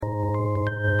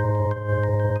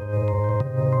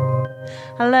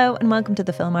Hello and welcome to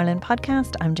the Film Ireland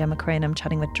podcast. I'm Gemma Crane. I'm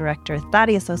chatting with director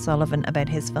Thaddeus O'Sullivan about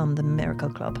his film The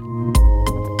Miracle Club.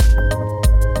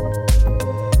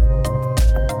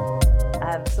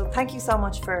 So thank you so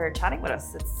much for chatting with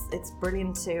us. It's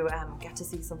brilliant to get to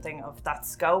see something of that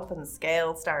scope and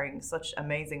scale starring such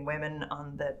amazing women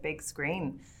on the big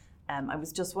screen. I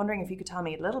was just wondering if you could tell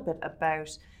me a little bit about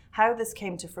how this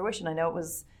came to fruition. I know it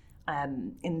was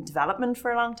in development for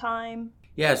a long time.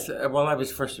 Yes, well, I was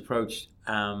first approached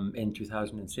in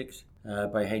 2006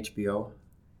 by HBO,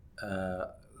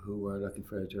 who were looking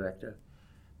for a director,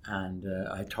 and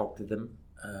I talked to them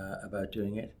about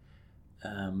doing it,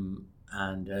 and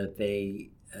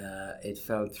it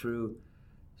fell through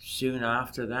soon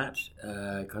after that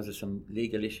because of some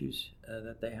legal issues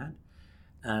that they had,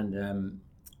 and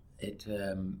it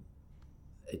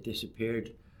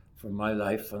disappeared from my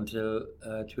life until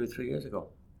 2 or 3 years ago.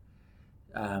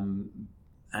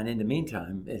 And in the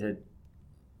meantime, it had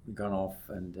gone off,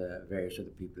 and various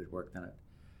other people had worked on it,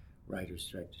 writers,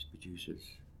 directors, producers,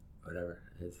 whatever.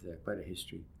 It's quite a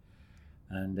history.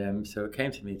 And so it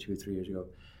came to me 2 or 3 years ago.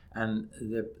 And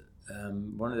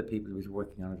one of the people who was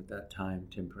working on it at that time,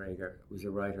 Tim Prager, was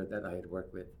a writer that I had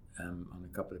worked with on a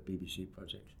couple of BBC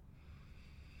projects.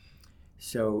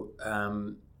 So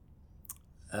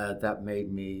that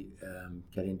made me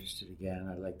get interested again.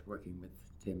 I liked working with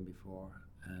Tim before.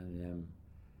 And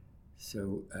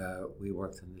so we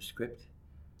worked on the script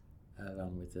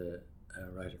along with a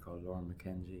writer called Lauren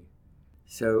Mackenzie.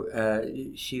 So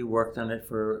she worked on it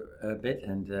for a bit,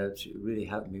 and she really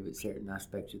helped me with certain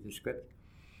aspects of the script.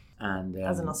 And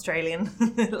as an Australian,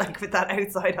 like with that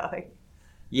outside eye.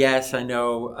 Yes, I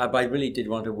know. But I really did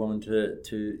want a woman to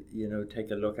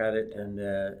take a look at it, and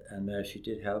she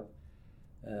did help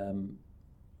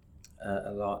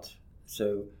a lot.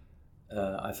 So.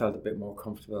 I felt a bit more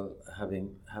comfortable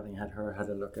having had her had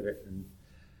a look at it and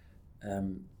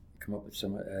come up with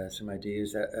some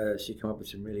ideas. She came up with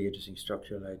some really interesting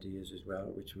structural ideas as well,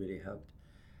 which really helped.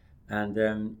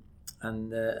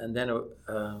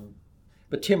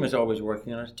 But Tim was always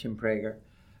working on it. Tim Prager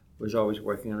was always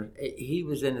working on it. He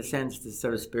was, in a sense, the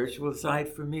sort of spiritual side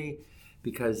for me,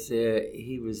 because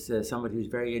he was somebody who's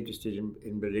very interested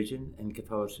in religion and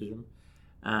Catholicism,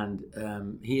 and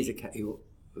he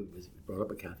was brought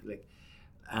up a Catholic,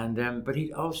 and but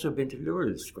he'd also been to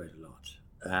Lourdes quite a lot,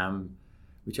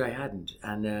 which I hadn't,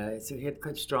 and so he had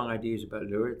quite strong ideas about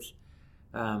Lourdes.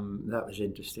 That was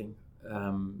interesting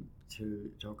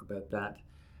to talk about that,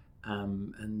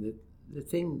 and the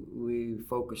thing we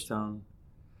focused on.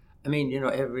 I mean,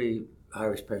 every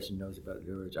Irish person knows about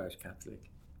Lourdes. Irish Catholic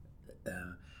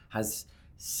has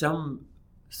some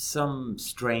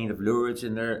strain of Lourdes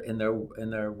in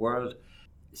their world.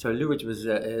 So Lourdes was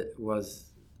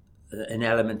an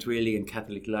element really in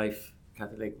Catholic life,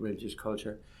 Catholic religious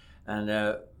culture, and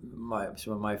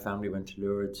some of my family went to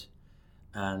Lourdes,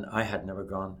 and I had never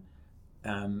gone.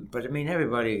 But I mean,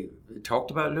 everybody talked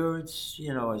about Lourdes,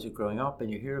 as you're growing up, and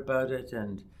you hear about it,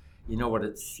 and you know what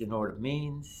it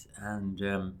means, and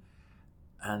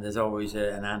there's always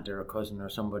an aunt or a cousin or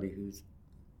somebody who's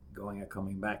going or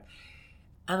coming back,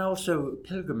 and also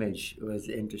pilgrimage was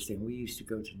interesting. We used to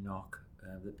go to Knock.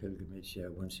 The pilgrimage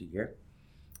once a year,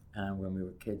 and when we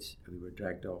were kids we were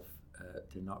dragged off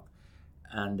to Knock,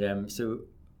 and so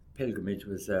pilgrimage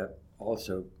was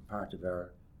also part of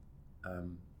our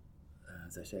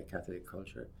as I say, Catholic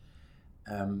culture.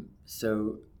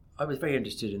 So I was very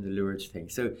interested in the Lourdes thing.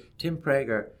 So Tim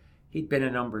Prager, he'd been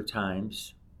a number of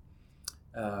times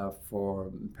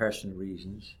for personal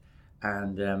reasons,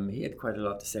 and he had quite a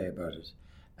lot to say about it,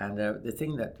 and the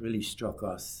thing that really struck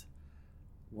us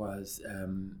was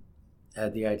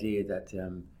the idea that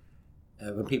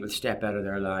when people step out of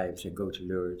their lives and go to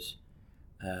Lourdes,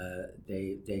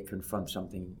 they confront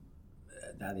something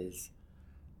that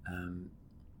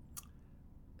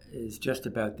is just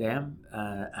about them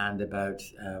and about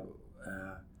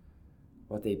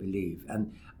what they believe.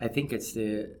 And I think it's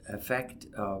the effect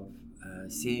of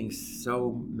seeing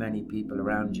so many people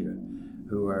around you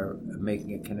who are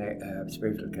making a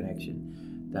spiritual connection,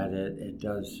 that it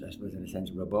does, I suppose, in a sense,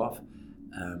 rub off,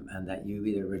 and that you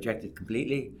either reject it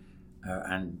completely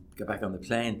and get back on the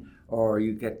plane, or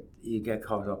you get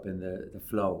caught up in the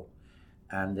flow.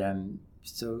 And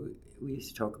so we used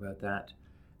to talk about that,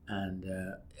 and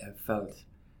I felt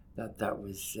that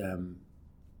was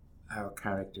our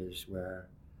characters were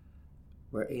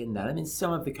in that. I mean,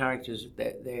 some of the characters,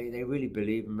 they really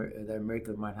believe that a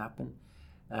miracle might happen,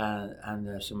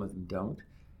 and some of them don't.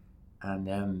 And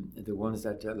the ones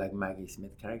that, like Maggie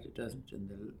Smith character doesn't, and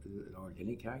the Laura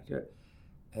Linney character,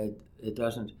 it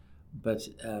doesn't. But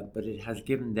it has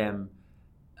given them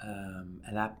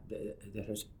that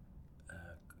has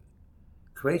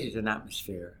created an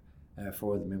atmosphere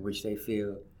for them in which they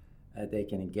feel they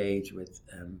can engage with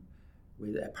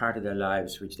a part of their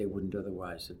lives which they wouldn't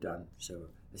otherwise have done. So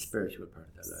a spiritual part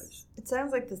of their lives. It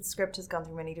sounds like the script has gone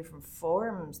through many different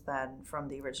forms then from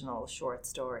the original short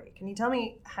story. Can you tell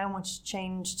me how much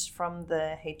changed from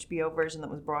the HBO version that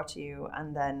was brought to you,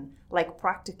 and then, like,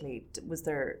 practically, was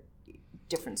there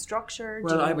different structure?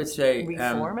 Well, I would say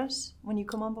reform it when you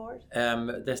come on board.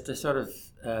 The sort of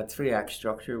 3-act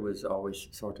structure was always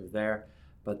sort of there,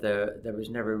 but there was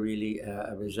never really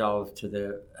a resolve to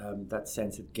the that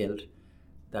sense of guilt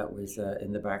that was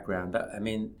in the background.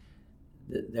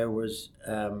 There was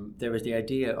the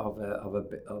idea of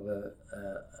a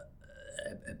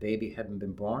baby hadn't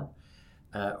been born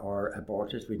or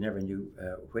aborted. We never knew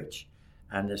which,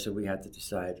 and so we had to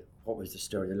decide what was the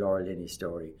story, the Laura Linney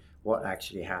story, what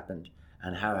actually happened,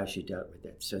 and how has she dealt with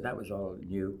it. So that was all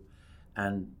new,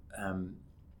 and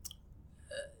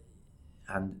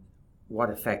what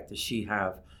effect does she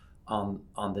have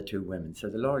on the two women? So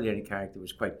the Laura Linney character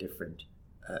was quite different,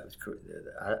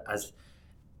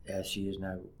 as she is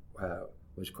now,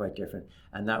 was quite different,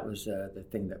 and that was the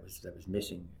thing that was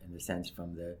missing in the sense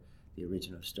from the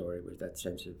original story, was that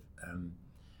sense of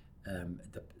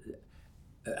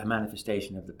a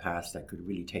manifestation of the past that could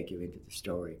really take you into the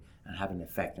story and have an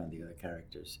effect on the other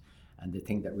characters. And the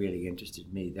thing that really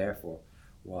interested me, therefore,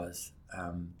 was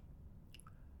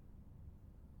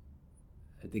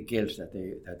the guilt that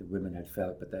the women had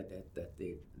felt, but that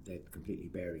they'd completely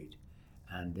buried.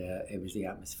 And it was the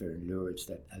atmosphere in Lourdes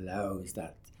that allows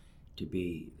that to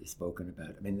be spoken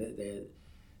about. I mean,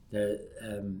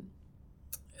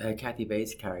 Kathy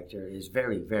Bates' character is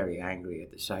very, very angry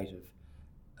at the sight of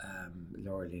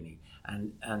Laura Linney,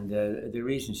 and the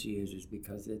reason she is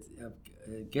because it's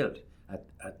guilt at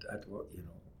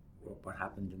what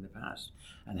happened in the past,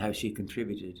 and how she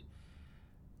contributed,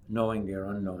 knowingly or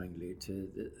unknowingly, to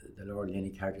the Laura Linney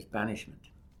character's banishment.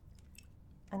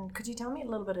 And could you tell me a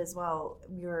little bit as well,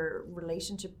 your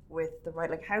relationship with the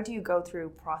how do you go through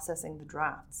processing the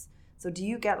drafts? So do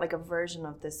you get like a version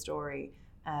of this story,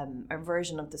 a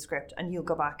version of the script, and you'll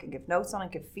go back and give notes on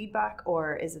it, give feedback,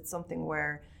 or is it something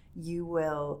where you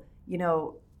will,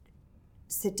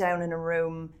 sit down in a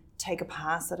room, take a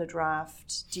pass at a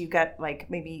draft? Do you get like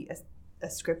maybe a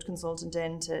script consultant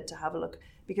in to have a look?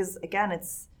 Because again,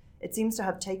 it seems to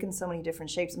have taken so many different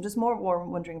shapes. I'm just more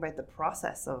wondering about the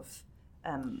process of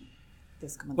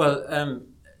this coming. Well,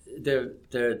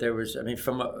 there was. I mean,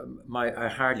 I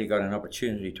hardly got an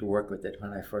opportunity to work with it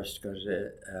when I first got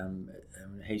it.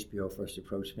 HBO first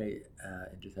approached me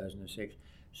in 2006.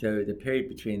 So the period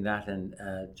between that and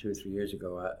 2 or 3 years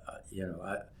ago,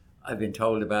 I've been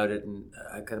told about it,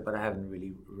 but I haven't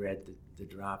really read the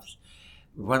drafts.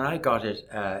 When I got it,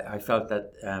 I felt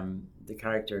that the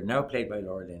character, now played by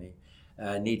Laura Linney,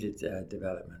 needed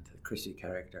development, the Chrissy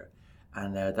character,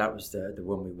 and that was the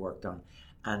one we worked on.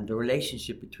 And the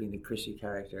relationship between the Chrissy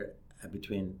character,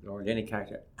 between Laura Linney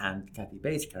character and Kathy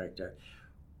Bates' character,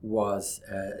 was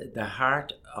the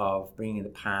heart of bringing the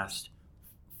past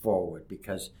forward,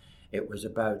 because it was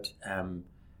about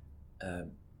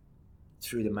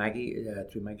through Maggie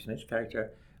Smith's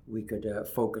character, we could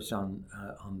focus on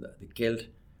the guilt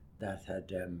that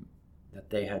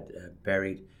they had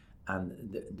buried,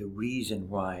 and the reason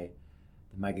why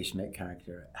the Maggie Smith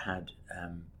character had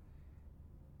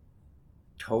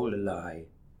told a lie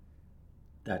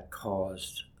that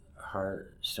caused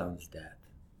her son's death,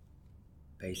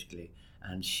 basically,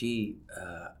 and she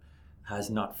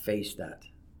has not faced that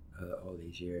all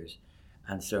these years,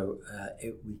 and so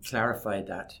we clarified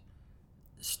that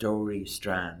story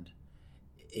strand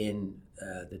in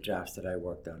the drafts that I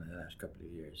worked on in the last couple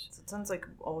of years. So it sounds like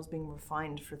always being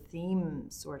refined for theme,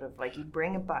 sort of like you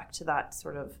bring it back to that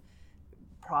sort of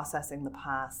processing the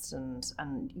past and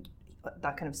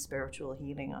that kind of spiritual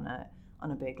healing on a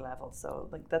big level. So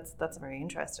like that's very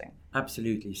interesting.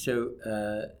 Absolutely. So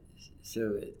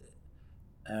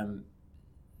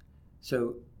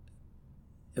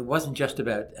it wasn't just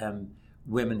about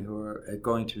women who were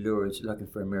going to Lourdes looking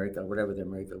for a miracle, whatever their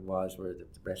miracle was, whether the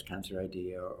breast cancer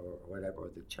idea or whatever, or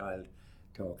the child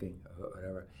talking or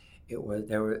whatever. It was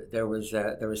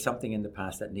there was something in the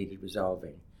past that needed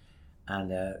resolving,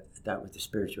 and that was the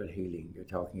spiritual healing you're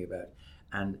talking about.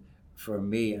 And for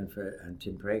me and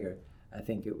Tim Prager, I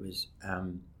think it was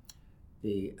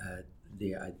the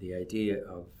idea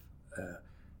of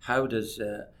how does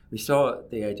we saw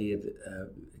the idea of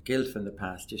guilt from the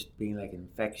past just being like an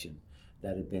infection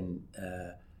that had been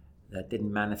that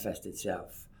didn't manifest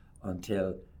itself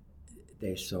until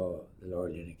they saw the Laura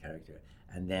Linney character,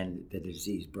 and then the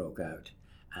disease broke out,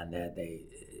 and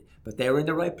but they were in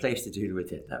the right place to deal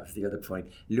with it. That was the other point.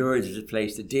 Lourdes is a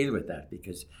place to deal with that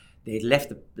because they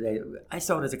left. I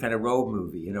saw it as a kind of road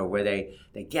movie, where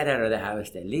they get out of the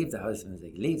house, they leave the husbands,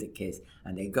 they leave the kids,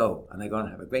 and they go, and they're going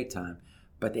to have a great time.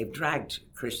 But they've dragged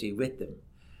Christy with them,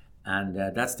 and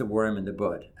that's the worm in the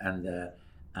bud, and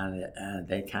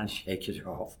they can't shake it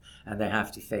off, and they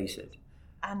have to face it.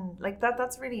 And like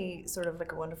that's really sort of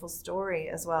like a wonderful story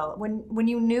as well. When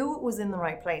you knew it was in the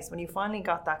right place, when you finally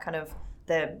got that kind of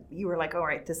you were like, all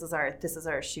right, this is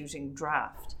our shooting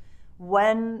draft.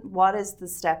 What is the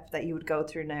step that you would go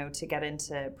through now to get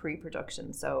into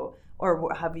pre-production? So, or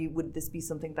would this be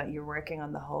something that you're working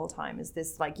on the whole time? Is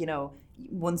this like,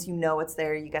 once it's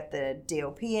there, you get the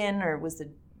DOP in, or was the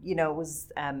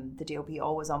DOP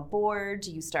always on board?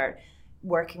 Do you start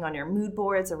working on your mood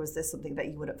boards, or was this something that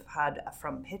you would have had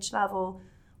from pitch level?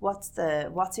 What's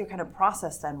your kind of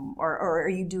process then, or are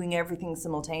you doing everything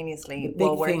simultaneously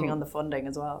while working on the funding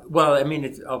as well? Well, I mean,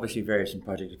 it obviously varies from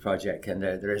project to project, and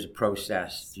there is a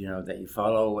process, that you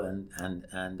follow,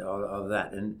 and all of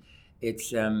that, and it's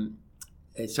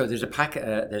so there's a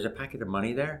packet of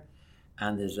money there,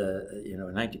 and there's a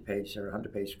 90-page or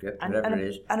 100-page script, whatever it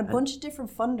is, and a bunch of different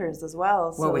funders as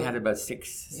well. Well, we had about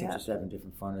six or seven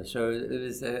different funders, so it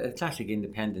was a classic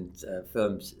independent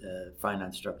films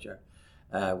finance structure.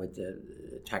 With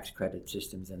the tax credit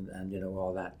systems and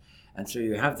all that. And so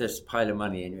you have this pile of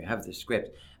money and you have the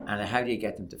script, and how do you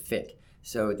get them to fit?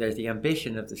 So there's the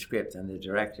ambition of the script and the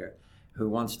director who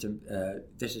wants to,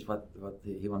 this is what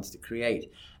he wants to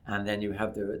create. And then you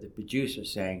have the producer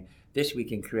saying, this we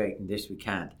can create and this we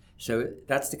can't. So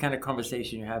that's the kind of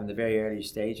conversation you have in the very early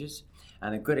stages.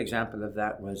 And a good example of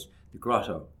that was the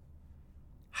grotto.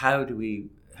 How do we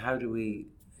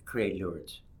create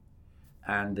Lourdes?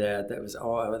 And that was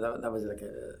like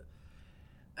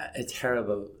a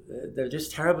terrible. They're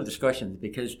just terrible discussions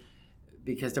because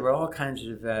there were all kinds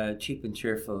of cheap and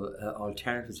cheerful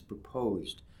alternatives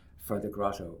proposed for the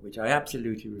grotto, which I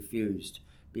absolutely refused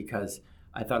because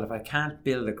I thought if I can't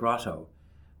build a grotto,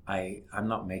 I'm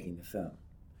not making the film.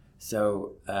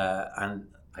 So and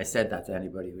I said that to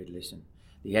anybody who would listen.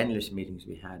 The endless meetings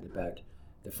we had about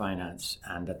the finance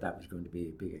and that was going to be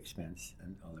a big expense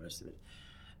and all the rest of it.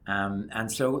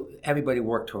 And so everybody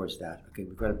worked towards that. Okay,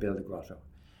 we've got to build a grotto,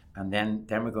 and then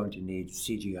we're going to need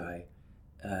CGI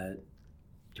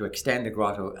to extend the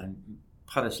grotto and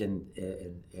put us in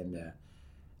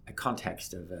a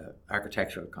context of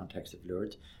architectural context of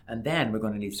Lourdes, and then we're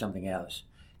going to need something else.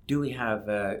 Do we have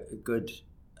good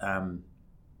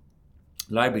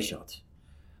library shots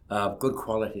of good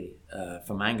quality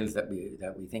from angles that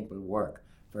we think will work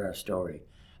for our story?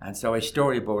 And so I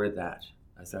storyboarded that.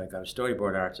 So I got a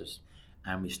storyboard artist,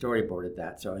 and we storyboarded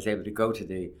that. So I was able to go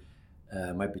to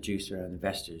my producer and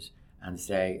investors and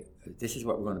say, this is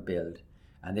what we're going to build,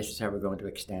 and this is how we're going to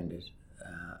extend it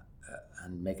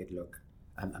and make it look,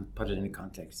 and put it in the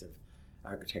context of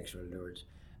architectural Lourdes,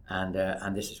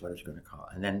 and this is what it's going to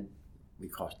cost. And then we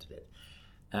costed it.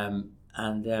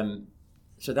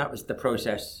 So that was the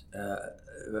process,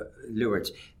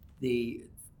 Lourdes. The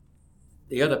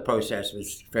other process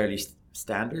was fairly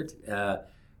standard.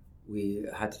 We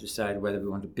had to decide whether we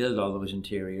want to build all those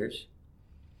interiors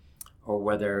or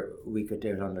whether we could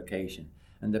do it on location.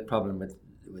 And the problem with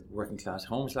working class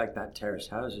homes like that, terrace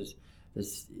houses,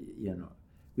 is,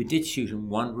 we did shoot in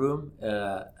one room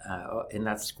in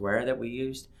that square that we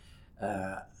used,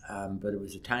 but it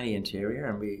was a tiny interior,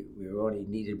 and we only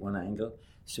needed one angle,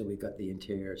 so we got the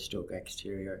interior stroke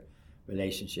exterior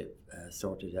relationship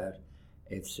sorted out.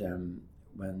 It's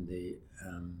when the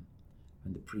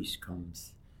priest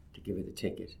comes to give her the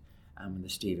ticket, and when the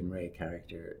Stephen Ray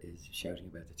character is shouting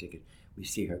about the ticket, we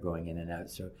see her going in and out.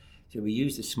 So we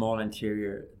used a small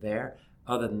interior there.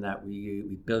 Other than that,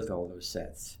 we built all those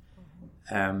sets.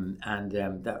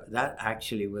 Mm-hmm. That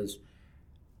actually was,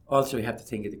 also we have to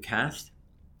think of the cast.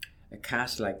 A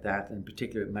cast like that, in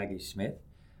particular with Maggie Smith,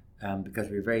 because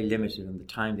we were very limited on the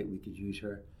time that we could use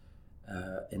her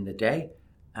in the day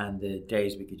and the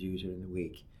days we could use her in the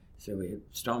week. So we had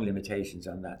strong limitations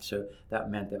on that. So that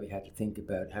meant that we had to think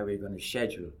about how we were going to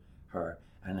schedule her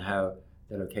and how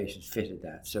the locations fitted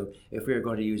that. So if we were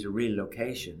going to use a real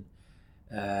location,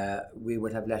 we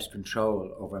would have less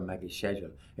control over Maggie's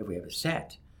schedule. If we have a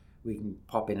set, we can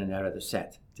pop in and out of the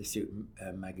set to suit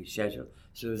Maggie's schedule.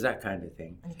 So there's that kind of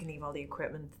thing. And you can leave all the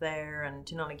equipment there, and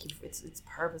it's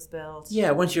purpose built.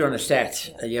 Yeah, once you're on a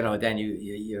set, then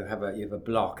you have a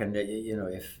block, and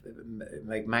if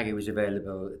like Maggie was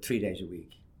available 3 days a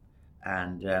week,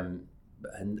 and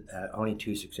only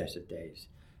 2 successive days.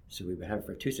 So we would have her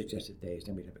for 2 successive days,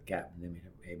 then we'd have a gap, and then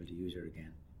we'd be able to use her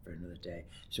again for another day.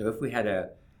 So if we had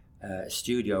a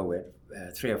studio with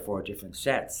 3 or 4 different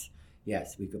sets,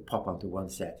 yes, we could pop onto one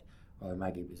set while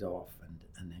Maggie was off,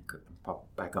 and then could pop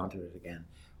back onto it again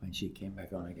when she came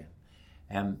back on again.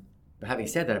 But having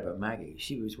said that about Maggie,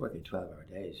 she was working 12-hour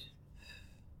days.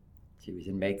 She was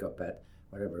in makeup at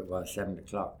whatever it was, 7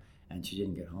 o'clock, and she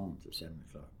didn't get home till 7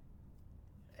 o'clock,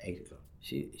 8 o'clock.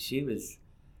 She was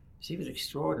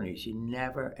extraordinary. She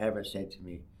never ever said to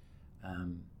me,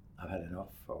 "I've had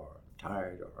enough," or "I'm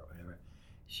tired," or whatever.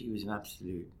 She was an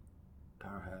absolute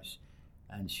powerhouse,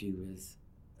 and she was.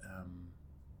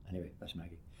 Anyway, that's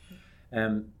Maggie.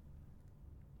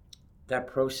 That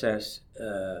process.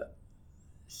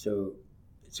 So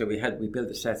we built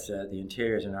the sets, the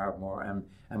interiors in Ardmore,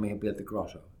 and we had built the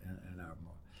grotto in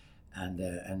Ardmore, and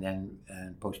then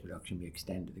in post production we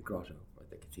extended the grotto or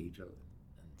the cathedral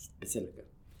and basilica.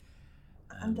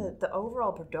 And the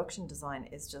overall production design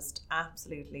is just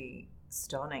absolutely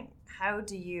stunning. How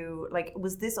do you,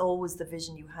 was this always the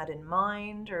vision you had in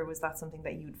mind, or was that something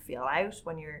that you'd feel out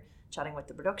when you're chatting with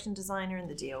the production designer and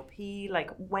the DOP?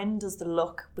 When does the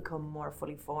look become more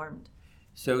fully formed?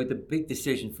 So the big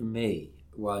decision for me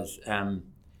was,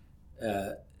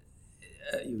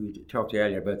 you talked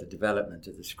earlier about the development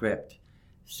of the script.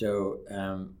 So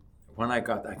when I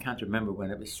can't remember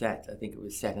when it was set. I think it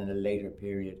was set in a later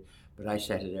period, but I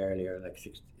set it earlier,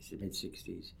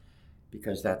 mid-60s,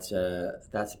 because that's a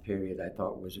period I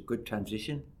thought was a good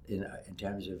transition in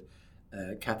terms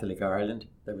of Catholic Ireland.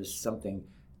 There was something,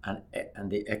 and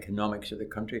the economics of the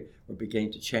country were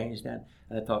beginning to change then,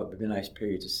 and I thought it would be a nice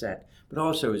period to set. But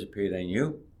also it was a period I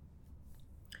knew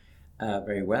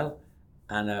very well,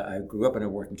 and I grew up in a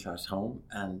working class home,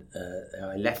 and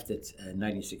I left it in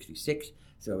 1966,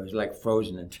 so it was like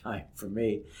frozen in time for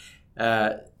me.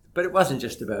 But it wasn't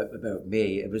just about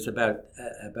me. It was about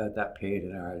that period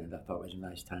in Ireland. I thought it was a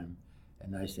nice time.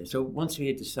 So once we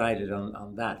had decided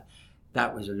on that,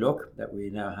 that was a look that we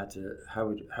now had to.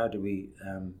 How do we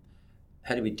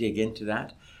dig into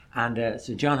that? And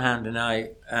so John Hand and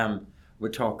I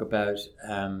would talk about,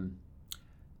 and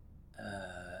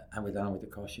with the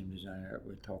costume designer,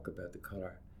 we'd talk about the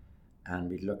colour, and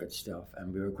we'd look at stuff,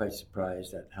 and we were quite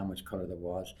surprised at how much colour there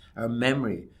was. Our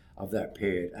memory of that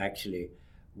period actually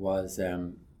was,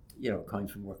 coming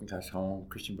from working class home,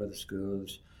 Christian Brothers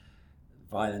schools,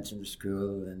 violence in the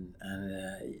school, and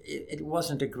it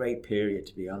wasn't a great period,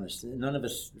 to be honest. None of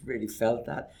us really felt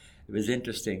that. It was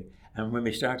interesting, and when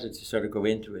we started to sort of go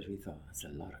into it, we thought, that's a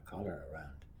lot of colour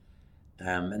around.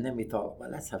 And then we thought,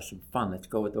 well, let's have some fun. Let's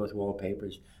go with those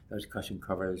wallpapers, those cushion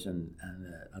covers, and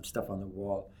stuff on the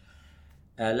wall.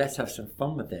 Let's have some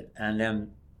fun with it. And a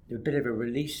bit of a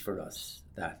release for us,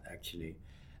 that actually.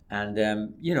 And,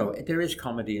 there is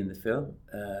comedy in the film.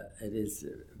 It is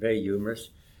very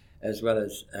humorous, as well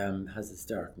as has its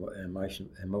dark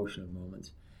emotional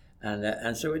moments.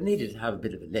 And so it needed to have a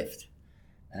bit of a lift.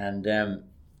 And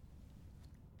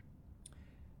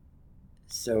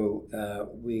so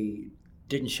we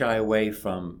didn't shy away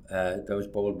from those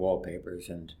bold wallpapers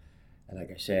and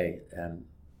like I say,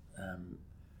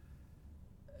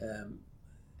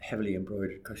 heavily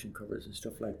embroidered cushion covers and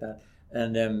stuff like that.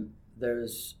 And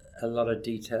there's a lot of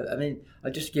detail. I mean,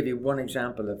 I'll just give you one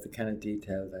example of the kind of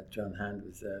detail that John Hand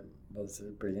was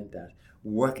brilliant at,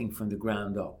 working from the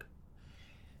ground up.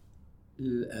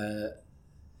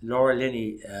 Laura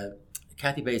Linney,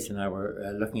 Kathy Bates and I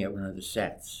were looking at one of the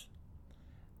sets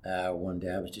one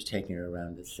day. I was just taking her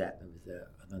around the set. I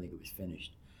don't think it was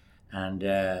finished. And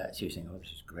she was saying, oh,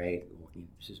 this is great.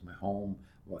 This is my home,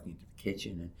 walking into the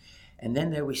kitchen. And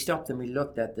then we stopped and we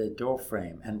looked at the door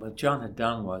frame. And what John had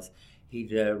done was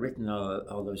he'd written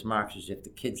all those marks as if the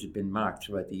kids had been marked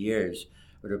throughout the years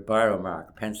with a biro mark,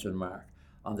 a pencil mark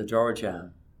on the door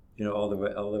jamb, all the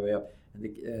way up. And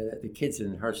the kids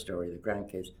in her story, the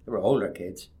grandkids, they were older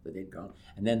kids, but they'd gone.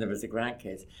 And then there was the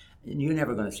grandkids. And you're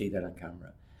never going to see that on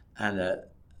camera. And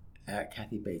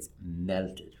Kathy Bates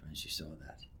melted when she saw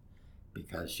that,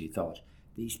 because she thought,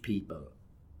 these people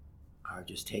are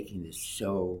just taking this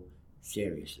so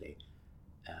seriously.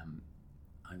 I'm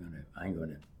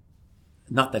gonna.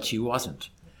 Not that she wasn't,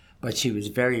 but she was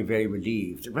very, very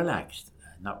relaxed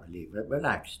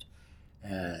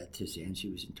to see, and she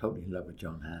was totally in love with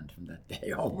John Hand from that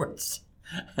day onwards.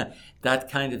 That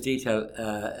kind of detail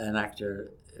an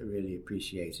actor really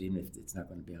appreciates, even if it's not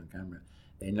going to be on camera.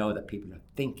 They know that people are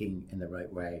thinking in the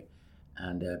right way,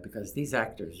 and because these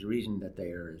actors, the reason that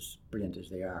they are as brilliant as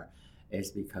they are is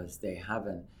because they have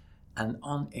an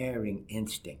unerring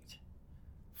instinct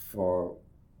for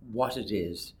what it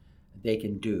is they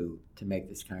can do to make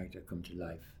this character come to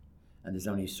life. And there's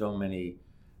only so many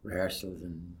rehearsals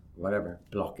and whatever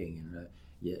blocking and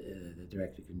the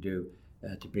director can do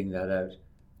to bring that out.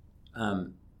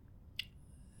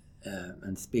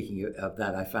 And speaking of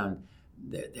that, I found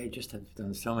they just have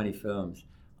done so many films.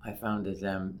 I found it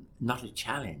not a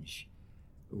challenge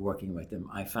working with them.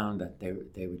 I found that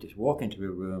they would just walk into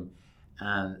a room,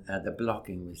 and the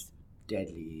blocking was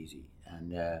deadly easy,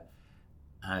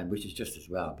 and which is just as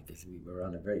well, because we were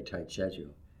on a very tight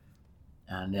schedule,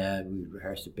 and we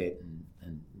rehearsed a bit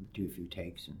and do a few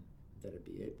takes, and that'd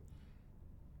be it.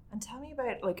 And tell me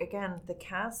about, like, again, the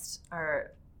cast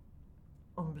are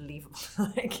unbelievable.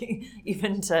 Like,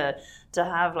 even to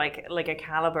have like a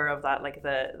caliber of that, like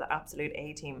the absolute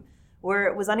A team.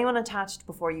 Was anyone attached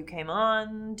before you came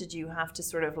on? Did you have to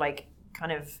sort of like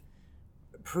kind of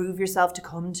prove yourself to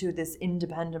come to this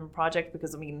independent project?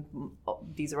 Because I mean,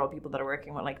 these are all people that are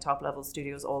working with like top level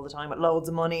studios all the time with loads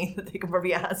of money that they can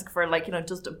probably ask for, like, you know,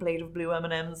 just a plate of blue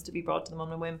M&Ms to be brought to them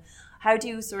on a whim. How do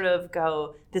you sort of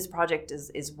go, this project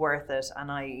is worth it and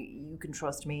you can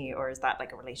trust me? Or is that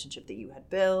like a relationship that you had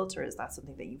built, or is that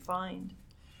something that you find?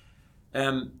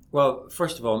 Well,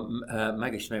 first of all,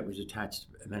 Maggie Smith was attached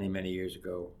many years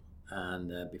ago,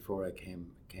 and before I came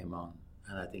on.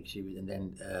 And I think she was, and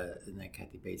then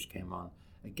Kathy Bates came on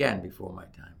again before my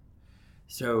time.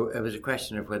 So it was a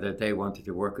question of whether they wanted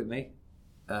to work with me,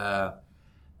 and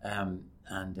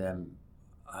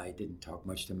I didn't talk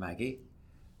much to Maggie.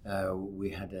 We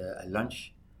had a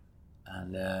lunch,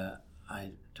 and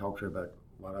I talked to her about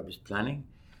what I was planning.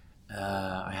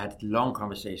 I had long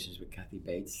conversations with Kathy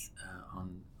Bates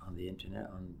on the internet,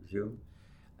 on Zoom.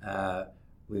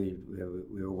 We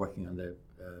were working on the.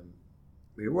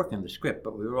 We were working on the script,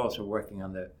 but we were also working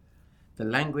on the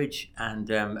language,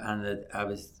 and I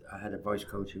had a voice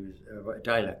coach a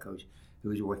dialect coach who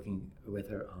was working with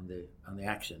her on the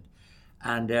accent,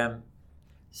 and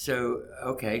so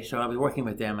I was working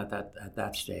with them at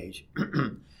that stage,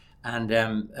 and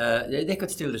they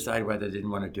could still decide whether they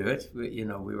didn't want to do it.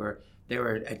 They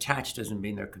were attached doesn't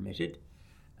mean they're committed,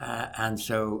 and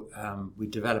so we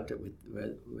developed it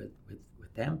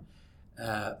with them.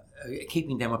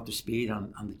 Keeping them up to speed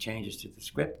on the changes to the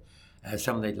script.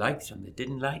 Some they liked, some they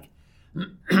didn't like.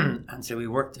 And so we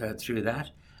worked through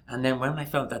that. And then when I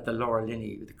felt that the Laura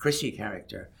Linney, the Chrissy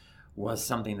character, was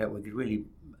something that we could really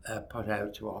put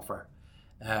out to offer,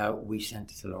 we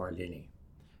sent it to Laura Linney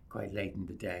quite late in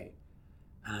the day.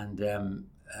 And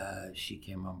she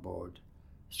came on board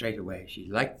straight away. She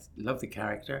loved the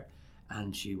character,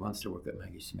 and she wants to work with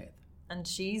Maggie Smith. And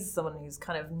she's someone who's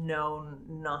kind of known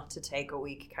not to take a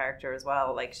weak character as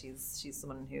well. Like she's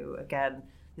someone who, again,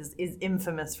 is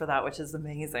infamous for that, which is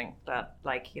amazing. That,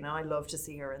 like, you know, I love to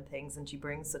see her in things, and she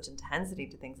brings such intensity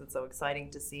to things. It's so exciting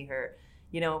to see her,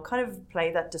 you know, kind of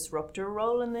play that disruptor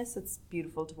role in this. It's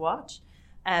beautiful to watch.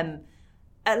 A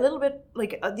little bit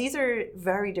like these are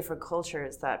very different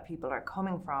cultures that people are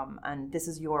coming from, and this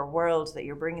is your world that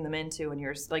you're bringing them into, and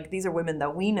you're like, these are women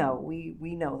that we know.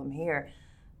 We know them here.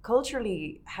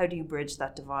 Culturally, how do you bridge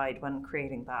that divide when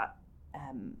creating that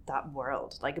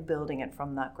world, like building it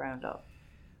from that ground up?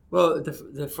 Well,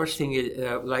 the first thing is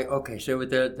so with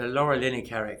the Laura Linney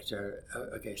character,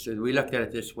 so we looked at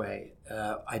it this way.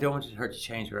 I don't want her to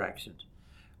change her accent.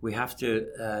 We have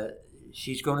to.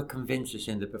 She's going to convince us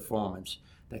in the performance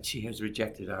that she has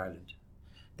rejected Ireland,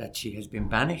 that she has been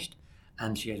banished,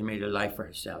 and she has made a life for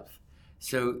herself.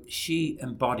 So she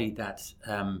embodied that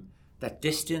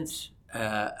distance.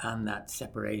 And that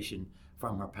separation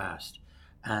from her past.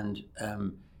 And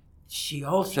she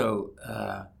also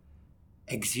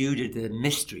exuded the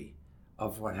mystery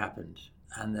of what happened.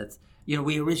 And that, you know,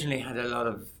 we originally had a lot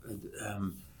of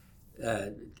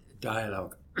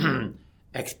dialogue,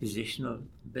 expositional,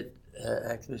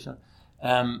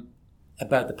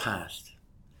 about the past.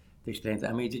 To explain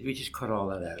that. I mean, we just cut all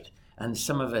that out. And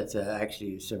some of it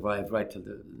actually survived right till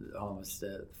almost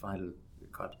the final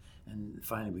cut. And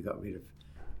finally, we got rid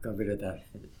of that.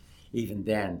 Even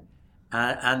then,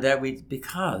 and that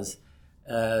because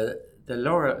the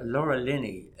Laura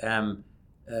Linney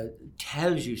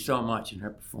tells you so much in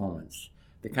her performance,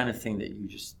 the kind of thing that you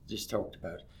just talked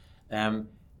about.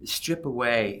 Strip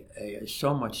away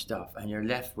so much stuff, and you're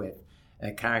left with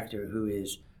a character who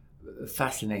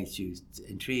fascinates you,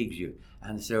 intrigues you,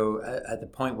 and so at the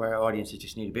point where audiences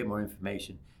just need a bit more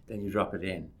information, then you drop it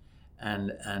in.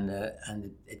 And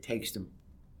it takes them,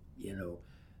 you know,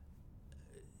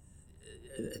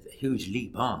 a huge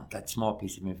leap on that small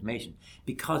piece of information,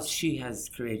 because she has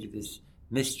created this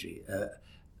mystery,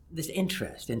 this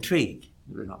intrigue.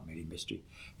 Well, not really mystery.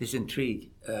 This intrigue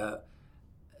that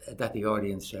the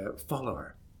audience follow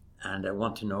her and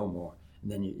want to know more.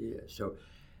 And then so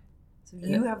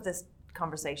you have this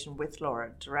conversation with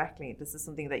Laura directly? This is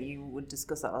something that you would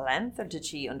discuss at length, or did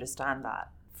she understand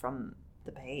that from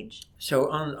the page? So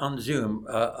on Zoom,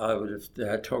 I would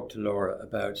have talked to Laura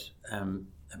about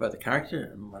the character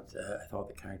and what I thought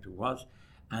the character was,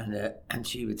 and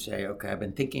she would say, "Okay, I've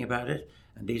been thinking about it,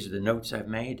 and these are the notes I've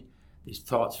made, these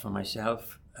thoughts for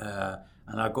myself,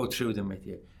 and I'll go through them with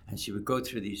you." And she would go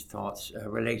through these thoughts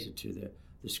related to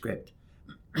the script,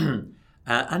 and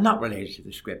not related to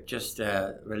the script, just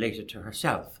related to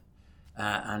herself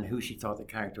and who she thought the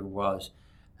character was,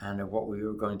 and what we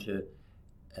were going to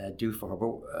do for her,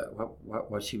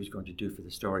 what she was going to do for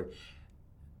the story.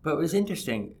 But it was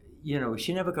interesting,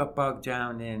 she never got bogged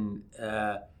down in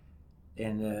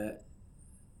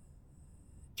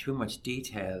too much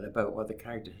detail about what the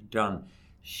character had done.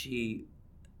 She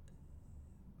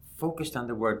focused on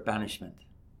the word banishment.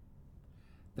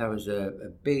 That was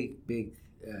a big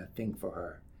thing for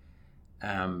her.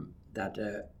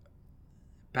 That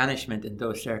banishment in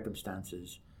those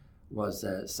circumstances was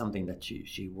something that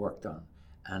she worked on.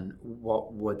 And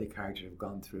what would the character have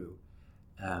gone through,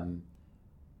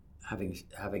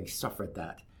 having suffered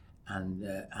that, and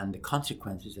the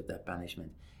consequences of that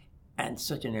banishment, at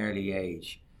such an early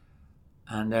age,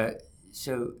 and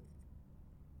so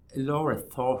Laura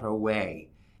thought her way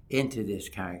into this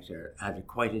character at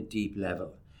quite a deep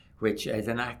level, which is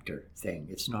an actor thing.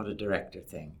 It's not a director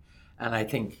thing, and I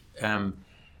think, I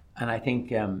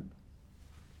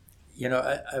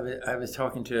was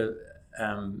talking to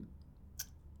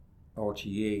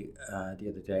RTE the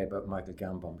other day about Michael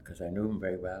Gambon, because I knew him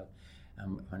very well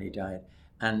when he died.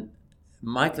 And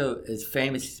Michael was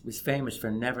famous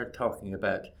for never talking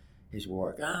about his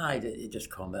work. He just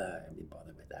come there and be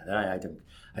bothered with that.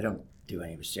 I don't do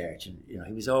any research, and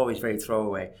he was always very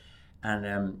throwaway.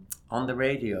 And on the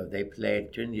radio, they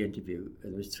played during the interview.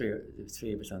 There was three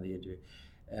of us on the interview.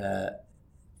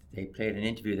 They played an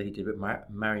interview that he did with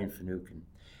Marion Finucane,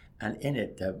 and in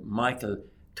it, Michael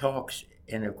talks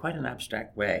in quite an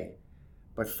abstract way,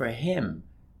 but for him,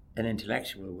 an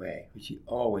intellectual way, which he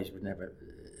always would never,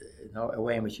 a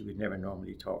way in which he would never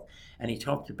normally talk. And he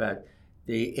talked about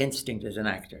the instinct as an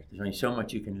actor. There's only so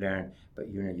much you can learn, but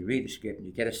you read the script and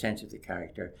you get a sense of the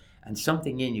character, and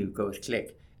something in you goes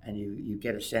click, and you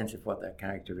get a sense of what that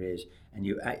character is, and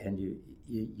you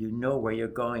know where you're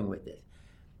going with it.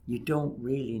 You don't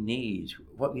really need,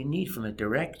 what you need from a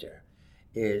director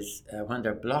is when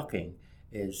they're blocking,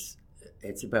 it's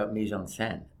about mise en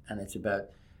scène, and it's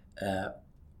about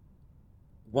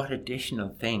what additional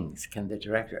things can the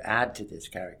director add to this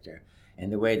character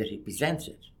in the way that he presents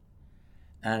it.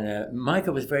 And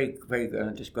Michael was very, very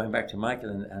good, just going back to Michael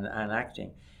and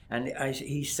acting, and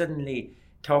he suddenly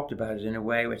talked about it in a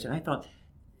way which, and I thought,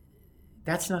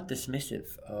 that's not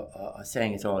dismissive or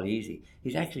saying it's all easy.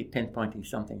 He's actually pinpointing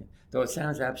something. Though it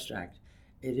sounds abstract,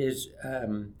 it is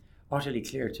utterly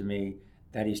clear to me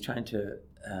that he's trying to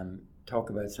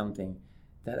talk about something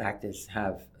that actors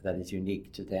have that is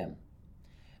unique to them.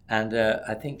 And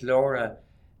I think Laura,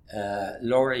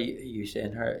 you say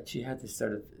in her, she had this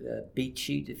sort of beat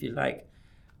sheet, if you like,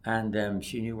 and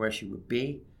she knew where she would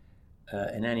be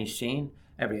in any scene.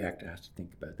 Every actor has to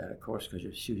think about that, of course, because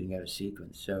you're shooting out a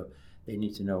sequence. So they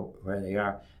need to know where they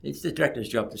are. It's the director's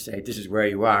job to say, this is where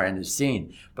you are in the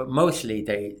scene. But mostly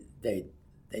they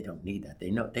don't need that. They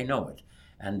know it.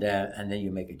 And then you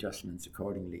make adjustments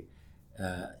accordingly,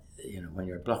 when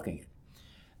you're blocking it.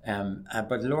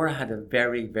 But Laura had a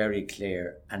very, very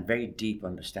clear and very deep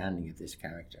understanding of this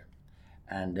character.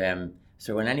 And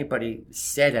so when anybody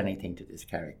said anything to this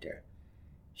character,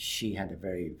 she had a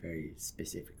very, very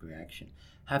specific reaction.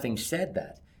 Having said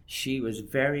that, she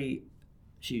really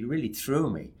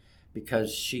threw me,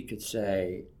 because she could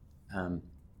say, at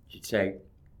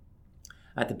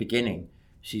the beginning,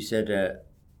 she said,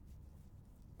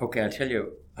 okay, I'll tell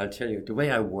you the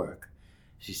way I work.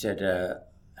 She said,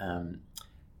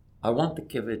 I want to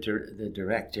give the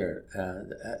director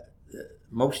the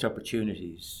most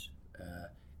opportunities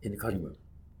in the cutting room,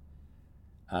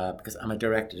 because I'm a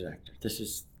director's actor. This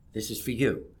is for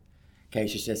you. Okay,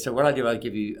 she said. So what I'll do, I'll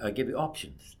give you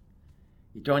options.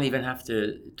 You don't even have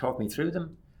to talk me through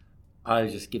them. I'll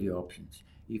just give you options.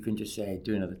 You can just say,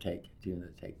 do another take,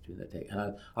 and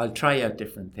I'll try out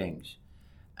different things,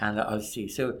 and I'll see.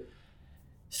 So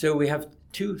we have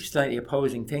two slightly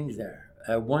opposing things there.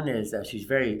 One is that she's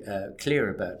very clear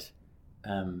about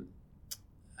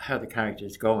how the character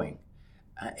is going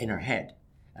in her head,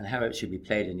 and how it should be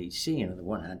played in each scene on the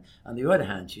one hand. On the other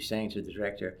hand, she's saying to the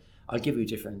director, I'll give you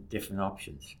different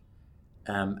options.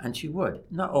 And she would,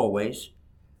 not always,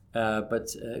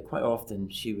 but quite often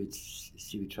she would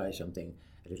try something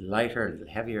a little lighter, a little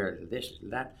heavier, a little this, a little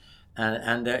that.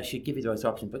 and she'd give you those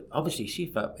options. But obviously, she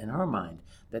felt in her mind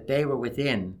that they were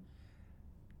within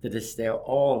they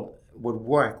all would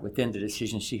work within the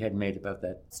decision she had made about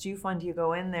that. Do you find you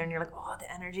go in there and you're like, oh,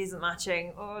 the energy isn't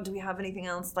matching? Oh, do we have anything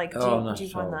else? Like, do you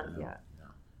find that? No,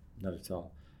 not at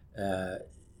all.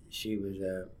 She was,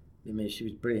 she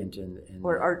was brilliant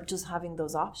or just having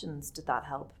those options, did that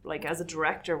help? Like, as a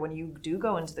director, when you do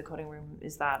go into the cutting room,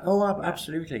 is that? Oh,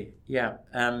 absolutely, yeah.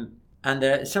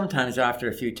 And sometimes after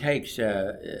a few takes,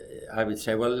 I would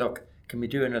say, well, look, can we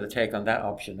do another take on that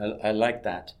option? I like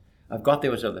that. I've got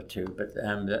those other two, but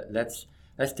let's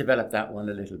develop that one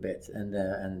a little bit.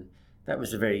 And that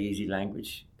was a very easy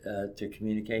language to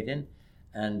communicate in.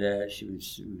 And we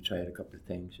would try out a couple of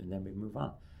things, and then we'd move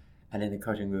on. And in the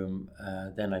cutting room,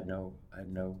 then I'd know,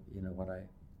 what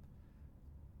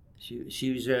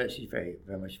she's very,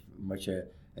 very much a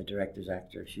director's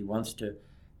actor. She wants to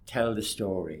tell the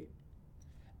story,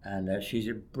 and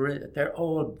they're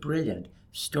all brilliant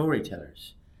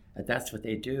storytellers. And that's what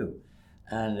they do,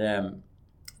 and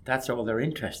that's all they're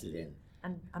interested in.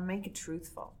 And make it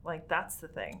truthful. Like, that's the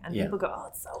thing. And people go, oh,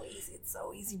 it's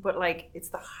so easy. But like, it's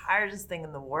the hardest thing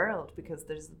in the world, because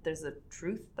there's a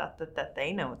truth that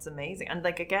they know. It's amazing. And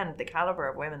like, again, the caliber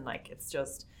of women, like, it's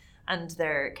just, and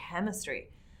their chemistry.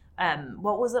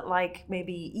 What was it like,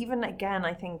 maybe even again,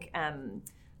 I think,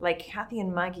 like Kathy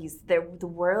and Maggie's, the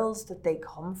world that they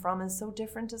come from is so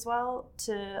different as well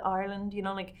to Ireland,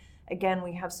 like, again,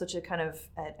 we have such a kind of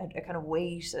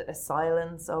weight, a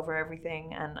silence over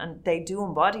everything, and they do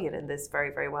embody it in this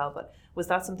very, very well. But was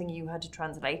that something you had to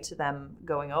translate to them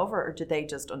going over, or did they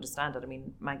just understand it? I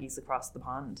mean, Maggie's across the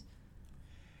pond.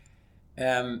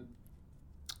 It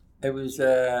was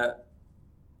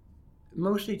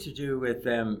mostly to do with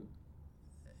the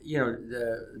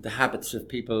habits of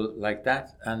people like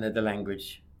that, and the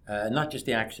language, not just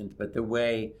the accent, but the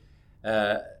way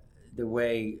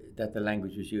that the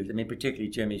language was used. I mean, particularly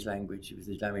Jimmy's language. It was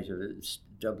the language of the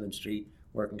Dublin street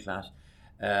working class.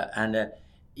 And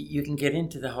you can get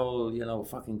into the whole,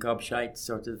 fucking gobshite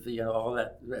sort of, all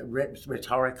that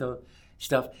rhetorical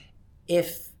stuff.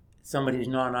 If somebody who's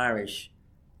non-Irish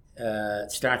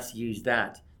starts to use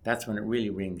that, that's when it really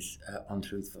rings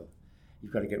untruthful.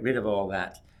 You've got to get rid of all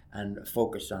that and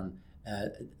focus on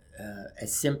a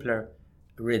simpler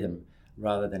rhythm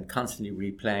rather than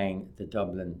constantly replaying the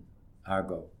Dublin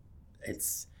argot.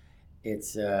 It's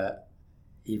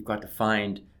you've got to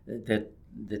find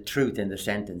the truth in the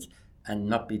sentence and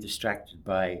not be distracted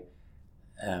by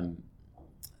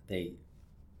the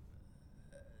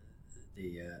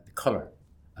colour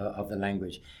of the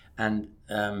language. And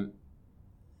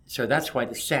so that's why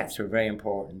the sets were very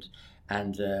important.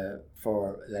 And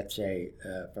for, let's say,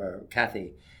 for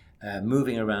Kathy,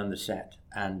 moving around the set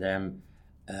and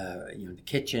the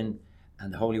kitchen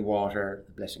and the holy water,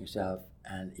 the blessing herself,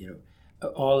 and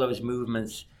all those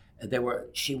movements.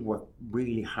 She worked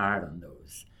really hard on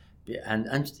those, and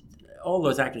all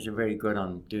those actors are very good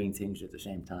on doing things at the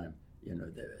same time.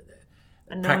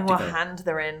 And knowing what hand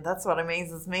they're in. That's what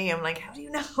amazes me. I'm like, how do you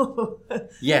know?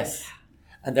 Yes,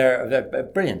 and they're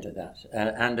brilliant at that,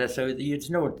 and so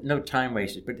it's no time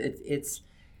wasted. But it's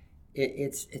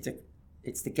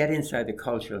to get inside the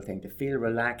cultural thing, to feel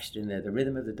relaxed in the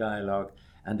rhythm of the dialogue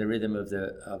and the rhythm of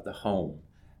the home,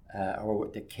 or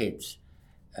with the kids.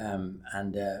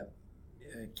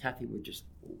 Kathy would just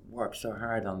work so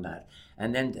hard on that.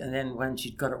 And then when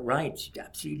she'd got it right, she'd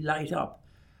absolutely light up.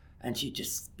 And she'd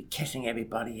just be kissing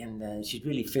everybody, and she'd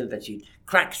really feel that she'd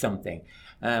crack something.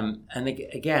 And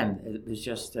again, it was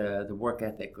just the work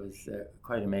ethic was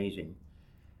quite amazing.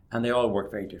 And they all work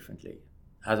very differently,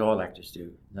 as all actors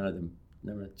do. None of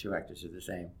the two actors are the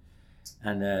same.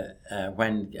 And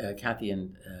when Kathy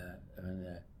and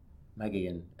Maggie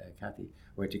and Kathy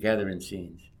were together in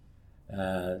scenes,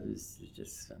 it was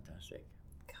just fantastic.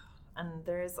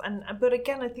 But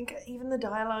again, I think even the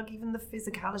dialogue, even the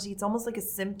physicality, it's almost like a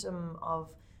symptom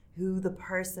of who the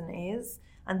person is.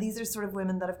 And these are sort of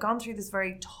women that have gone through this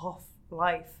very tough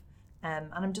life.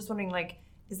 And I'm just wondering, like,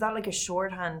 is that like a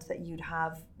shorthand that you'd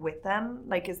have with them?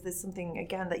 Like, is this something,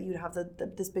 again, that you'd have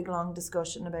this big, long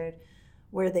discussion about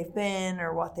where they've been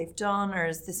or what they've done? Or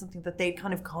is this something that they'd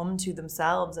kind of come to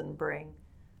themselves and bring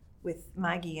with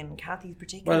Maggie and Kathy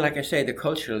particularly? Well, like I say, the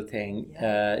cultural thing,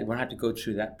 we'll have to go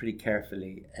through that pretty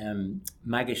carefully.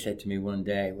 Maggie said to me one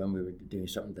day when we were doing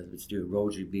something that was to do with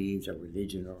rosary beads or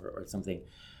religion or something,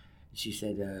 she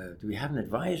said, do we have an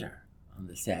advisor on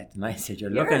the set? And I said, you're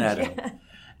looking at him.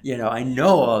 I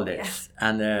know all this.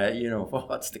 And,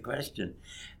 what's the question?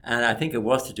 And I think it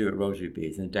was to do with rosary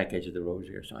beads and the decades of the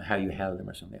rosary or something, how you held them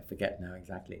or something. I forget now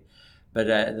exactly. But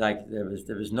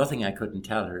there was nothing I couldn't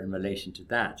tell her in relation to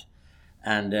that.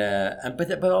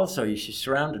 but also she's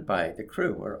surrounded by the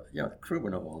crew, or the crew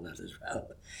would know all that as well,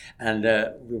 and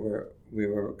we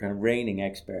were kind of reigning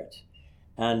experts,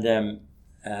 and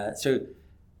so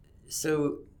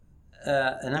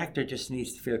an actor just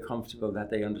needs to feel comfortable that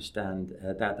they understand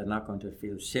that they're not going to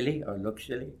feel silly or look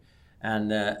silly,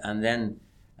 and then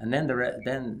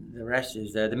the rest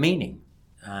is the meaning,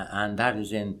 and that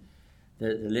is in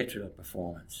the literal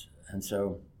performance, and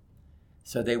so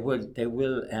they will.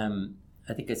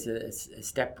 I think it's a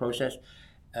step process.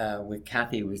 With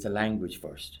Kathy, it was the language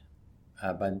first,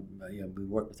 but we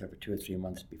worked with her for 2 or 3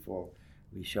 months before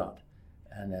we shot,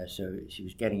 and so she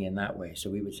was getting in that way.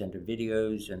 So we would send her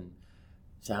videos and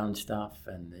sound stuff,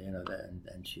 and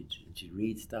and she'd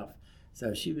read stuff.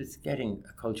 So she was getting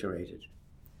acculturated.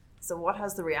 So what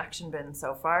has the reaction been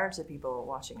so far to people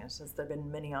watching it? Has there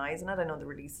been many eyes in it? I know the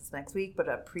release is next week, but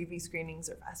at preview screenings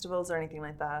or festivals or anything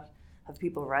like that, have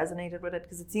people resonated with it?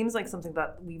 Because it seems like something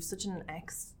that we've such an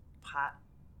expat,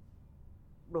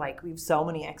 like we've so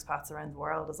many expats around the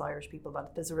world as Irish people,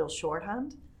 that there's a real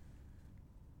shorthand.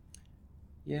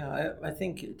 Yeah, I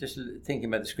think just thinking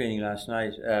about the screening last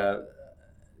night,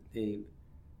 the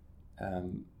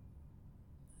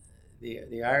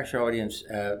Irish audience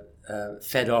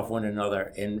fed off one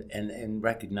another in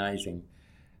recognizing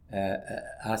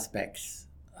aspects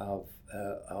of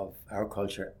our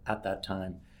culture at that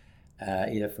time,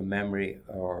 either from memory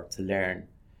or to learn,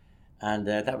 and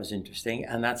that was interesting.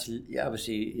 And that's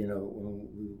obviously, when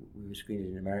we were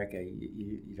screening in America,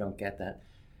 you don't get that.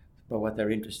 But what they're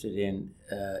interested in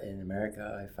America,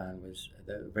 I found, was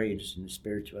they're very interested in the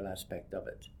spiritual aspect of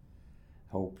it,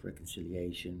 hope,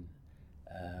 reconciliation.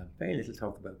 Very little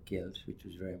talk about guilt, which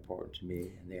was very important to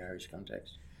me in the Irish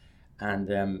context, and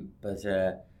but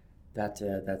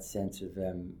that sense of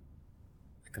a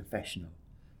confessional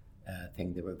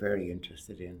thing they were very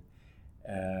interested in,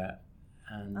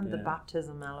 and the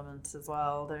baptism elements as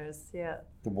well. There's the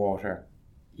water,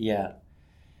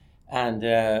 and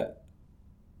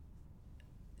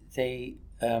they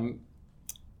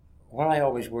what I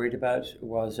always worried about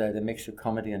was the mix of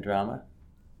comedy and drama.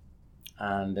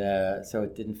 And so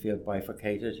it didn't feel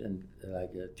bifurcated and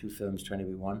like 2 films trying to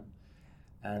be one,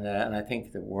 and I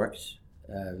think that works.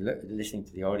 Listening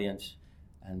to the audience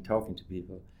and talking to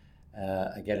people,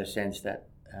 I get a sense that,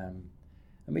 and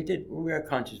we were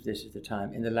conscious of this at the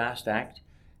time. In the last act,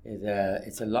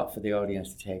 it's a lot for the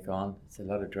audience to take on. It's a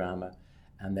lot of drama,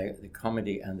 and the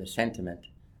comedy and the sentiment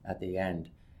at the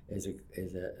end is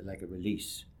like a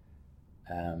release,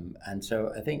 and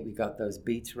so I think we got those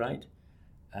beats right.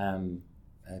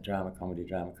 Drama,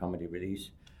 comedy,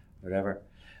 release, whatever.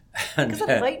 Because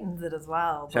it heightens it as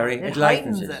well. Sorry, it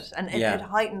heightens it, and it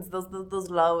heightens those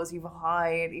lows. You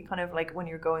hide. You kind of like when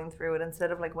you're going through it,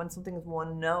 instead of like when something is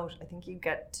one note. I think you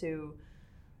get to.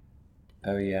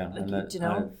 Oh yeah, and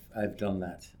I've done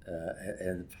that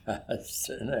in the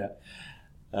past.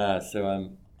 So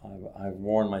I've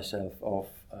worn myself off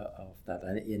that.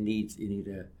 And you need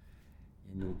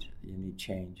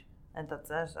change. And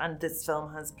that's it. And this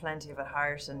film has plenty of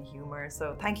heart and humour.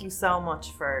 So thank you so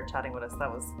much for chatting with us. That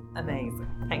was amazing.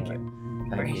 Thank you.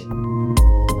 Thank you.